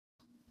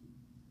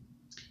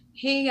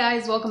Hey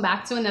guys, welcome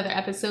back to another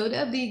episode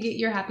of the Get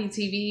Your Happy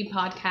TV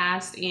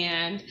podcast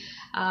and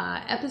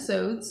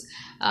episodes.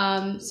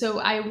 So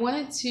I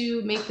wanted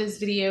to make this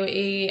video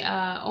a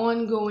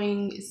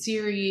ongoing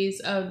series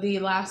of the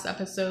last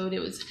episode.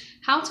 It was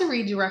how to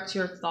redirect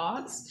your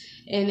thoughts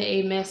in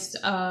a midst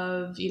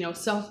of,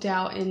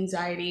 self-doubt,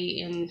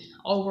 anxiety, and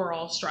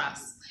overall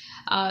stress.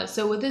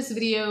 So with this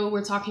video,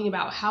 we're talking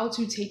about how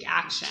to take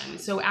action.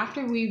 So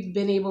after we've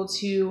been able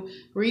to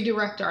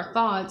redirect our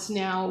thoughts,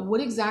 now what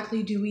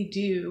exactly do we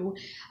do,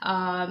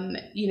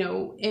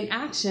 in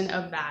action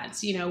of that?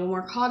 When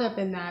we're caught up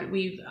in that,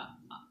 we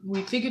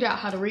figured out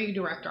how to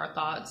redirect our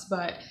thoughts,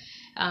 but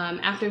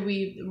after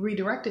we've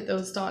redirected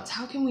those thoughts,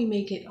 how can we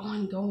make it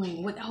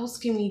ongoing? What else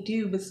can we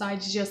do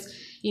besides just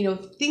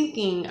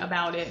thinking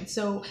about it?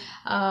 So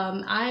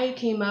I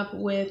came up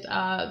with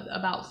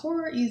about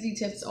 4 easy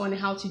tips on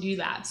how to do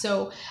that.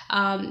 So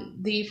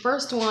the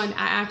first one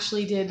I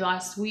actually did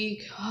last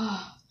week.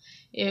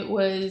 It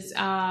was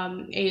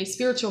a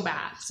spiritual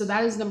bath. So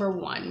that is number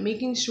one,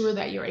 making sure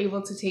that you're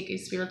able to take a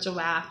spiritual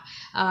bath.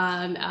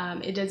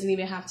 It doesn't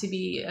even have to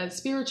be a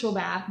spiritual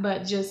bath,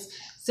 but just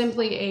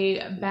simply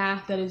a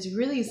bath that is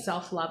really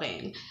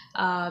self-loving.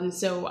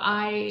 So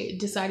I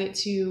decided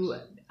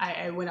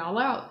I went all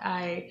out.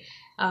 I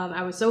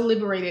was so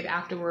liberated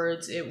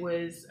afterwards. It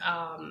was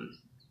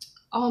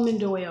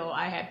almond oil.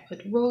 I had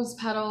put rose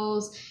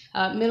petals,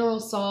 mineral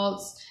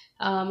salts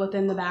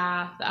within the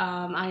bath.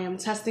 I am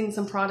testing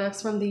some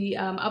products from the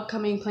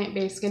upcoming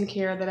plant-based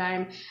skincare that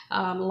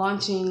I'm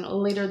launching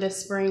later this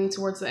spring,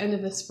 towards the end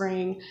of the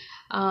spring.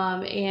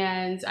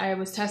 And I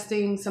was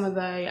testing some of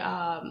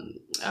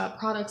the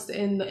products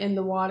in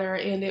the water,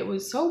 and it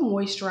was so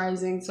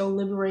moisturizing, so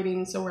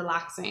liberating, so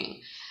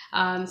relaxing.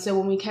 So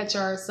when we catch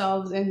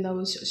ourselves in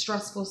those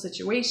stressful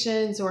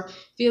situations or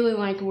feeling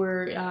like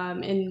we're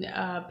in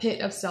a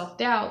pit of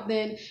self-doubt,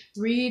 then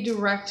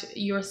redirect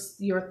your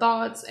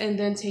thoughts and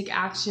then take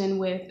action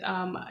with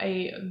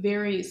a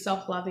very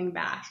self-loving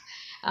bath.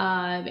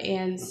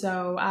 And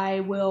so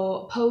I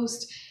will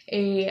post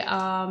a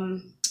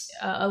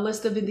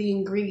list of the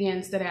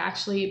ingredients that I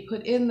actually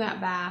put in that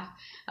bath,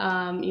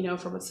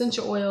 from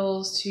essential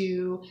oils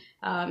to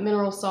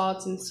mineral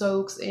salts and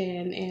soaks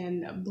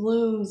and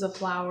blooms of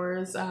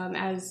flowers.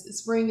 As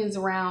spring is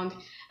around,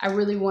 I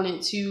really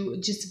wanted to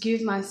just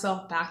give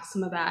myself back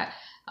some of that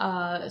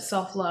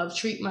self-love,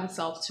 treat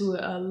myself to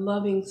a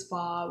loving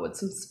spa with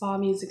some spa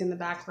music in the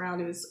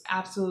background. It was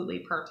absolutely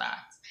perfect.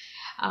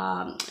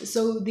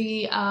 So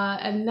the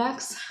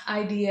next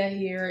idea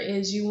here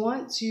is you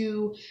want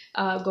to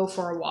go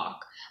for a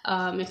walk.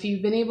 If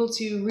you've been able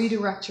to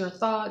redirect your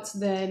thoughts,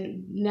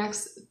 then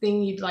next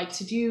thing you'd like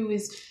to do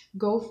is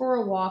go for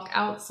a walk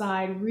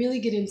outside, really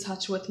get in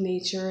touch with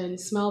nature and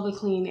smell the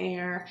clean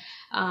air.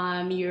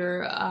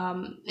 You're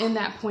in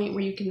that point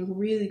where you can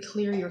really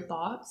clear your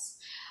thoughts.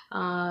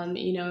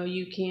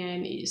 You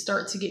can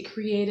start to get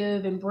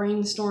creative and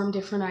brainstorm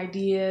different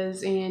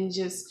ideas and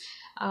just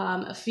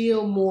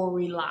feel more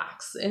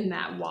relaxed in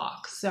that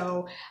walk.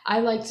 So I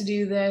like to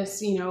do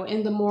this,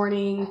 in the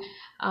morning,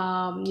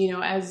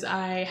 as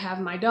I have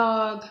my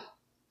dogs,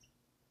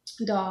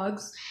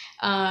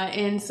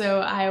 and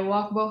so I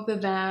walk both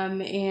of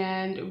them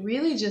and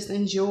really just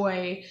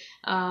enjoy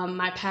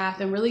my path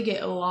and really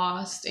get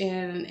lost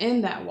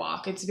in that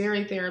walk. It's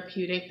very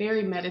therapeutic,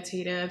 very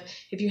meditative.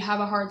 If you have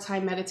a hard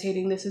time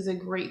meditating, this is a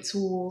great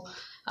tool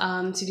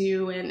to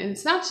do, and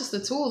it's not just a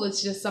tool,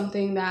 it's just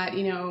something that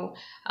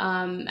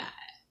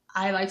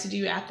I like to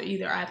do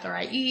after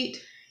I eat,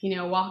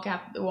 walk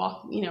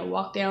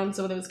down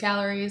some of those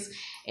calories,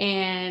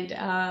 and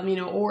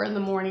or in the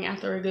morning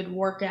after a good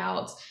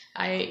workout,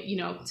 I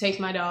take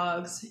my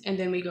dogs and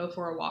then we go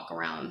for a walk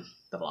around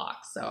the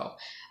block. So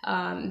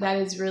that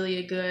is really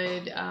a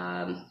good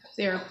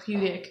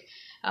therapeutic.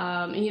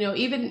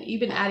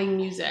 Even adding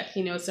music,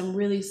 some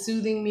really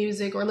soothing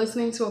music, or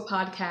listening to a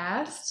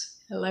podcast.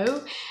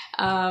 Hello.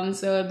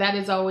 So that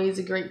is always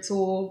a great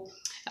tool.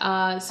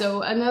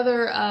 So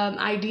another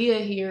idea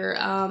here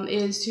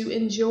is to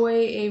enjoy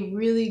a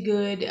really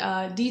good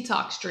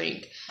detox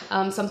drink.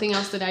 Something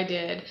else that I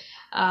did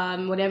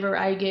whenever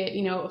I get,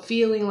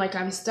 feeling like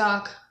I'm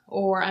stuck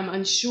or I'm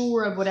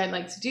unsure of what I'd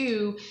like to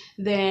do,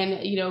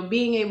 then,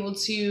 being able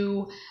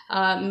to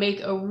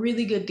make a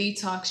really good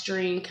detox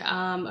drink,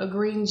 a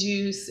green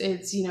juice.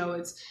 It's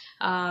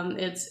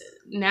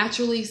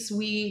naturally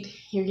sweet.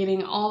 You're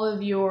getting all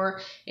of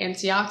your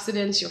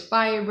antioxidants, your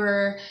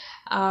fiber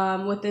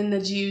within the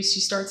juice.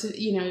 You start to,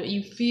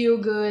 you feel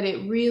good.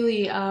 It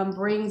really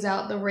brings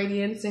out the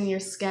radiance in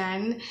your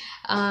skin.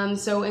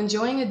 So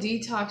enjoying a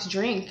detox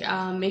drink,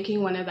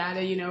 making one of that,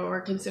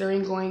 or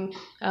considering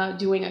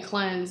doing a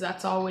cleanse,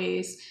 that's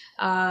always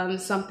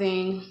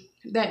something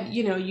that,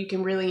 you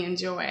can really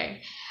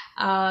enjoy.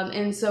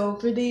 And so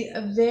for the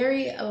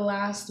very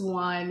last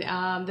one,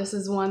 this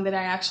is one that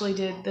I actually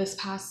did this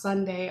past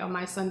Sunday on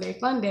my Sunday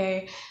Fun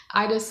Day.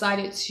 I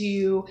decided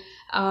to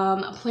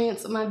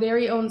plant my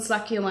very own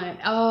succulent.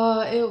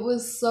 It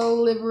was so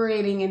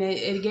liberating, and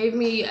it gave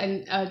me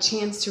a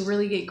chance to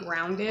really get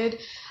grounded.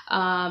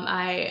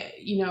 I,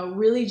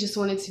 really just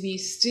wanted to be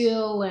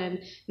still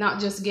and not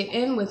just get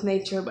in with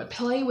nature, but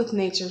play with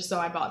nature. So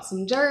I bought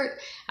some dirt,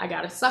 I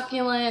got a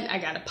succulent, I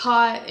got a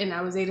pot, and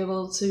I was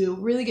able to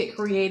really get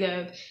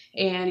creative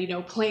and,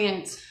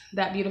 plant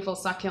that beautiful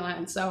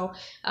succulent. So,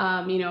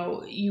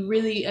 you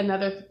really,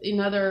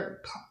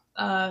 another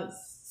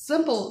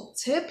simple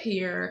tip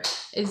here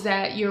is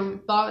that your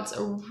thoughts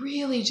are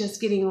really just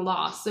getting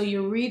lost. So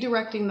you're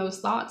redirecting those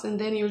thoughts, and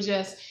then you're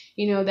just,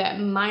 that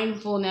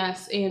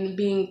mindfulness and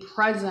being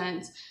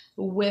present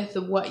with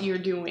what you're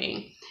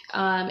doing.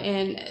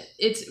 And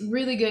it's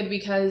really good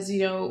because,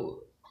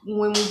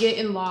 when we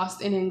get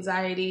lost in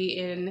anxiety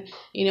and,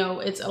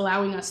 it's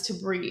allowing us to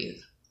breathe.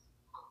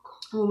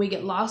 When we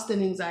get lost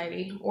in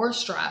anxiety or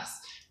stress,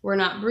 we're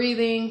not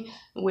breathing,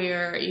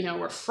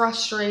 we're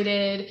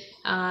frustrated,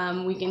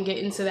 we can get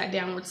into that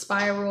downward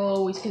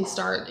spiral, we can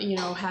start,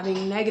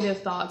 having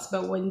negative thoughts.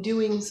 But when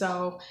doing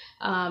so,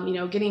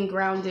 getting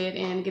grounded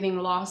and getting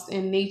lost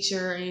in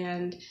nature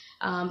and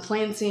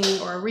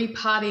planting or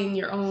repotting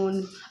your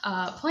own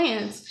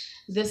plants,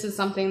 this is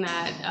something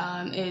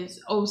that is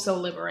oh so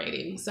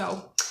liberating.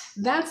 So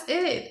that's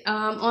it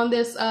on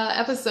this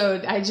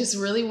episode. I just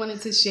really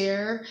wanted to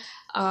share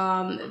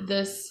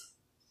this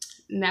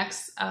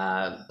next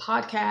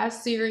podcast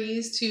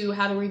series to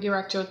how to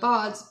redirect your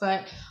thoughts,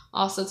 but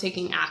also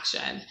taking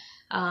action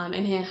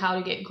and how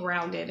to get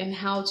grounded and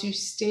how to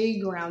stay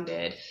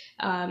grounded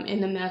in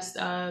the midst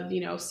of,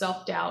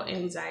 self-doubt,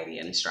 anxiety,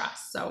 and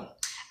stress. So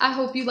I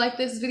hope you like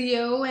this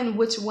video, and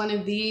which one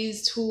of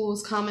these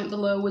tools, comment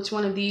below which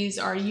one of these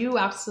are you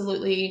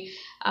absolutely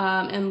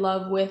in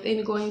love with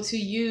and going to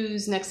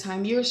use next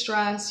time you're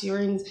stressed, you're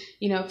in,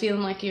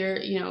 feeling like you're,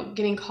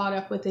 getting caught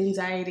up with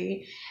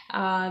anxiety.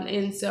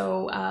 And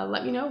so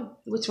let me know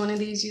which one of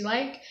these you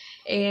like,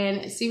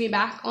 and see me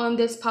back on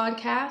this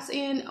podcast.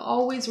 And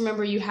always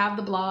remember, you have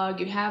the blog,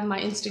 you have my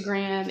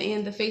Instagram,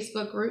 and the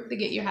Facebook group, the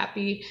Get Your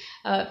Happy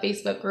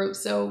Facebook group.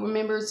 So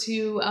remember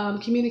to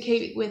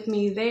communicate with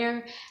me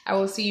there. I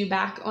will see you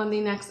back on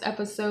the next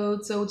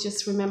episode. So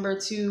just remember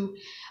to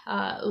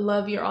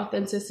love your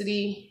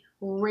authenticity,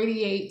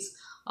 radiate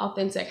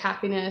authentic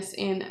happiness,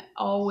 and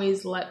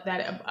always let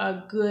that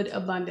a good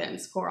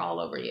abundance pour all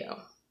over you.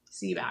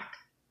 See you back.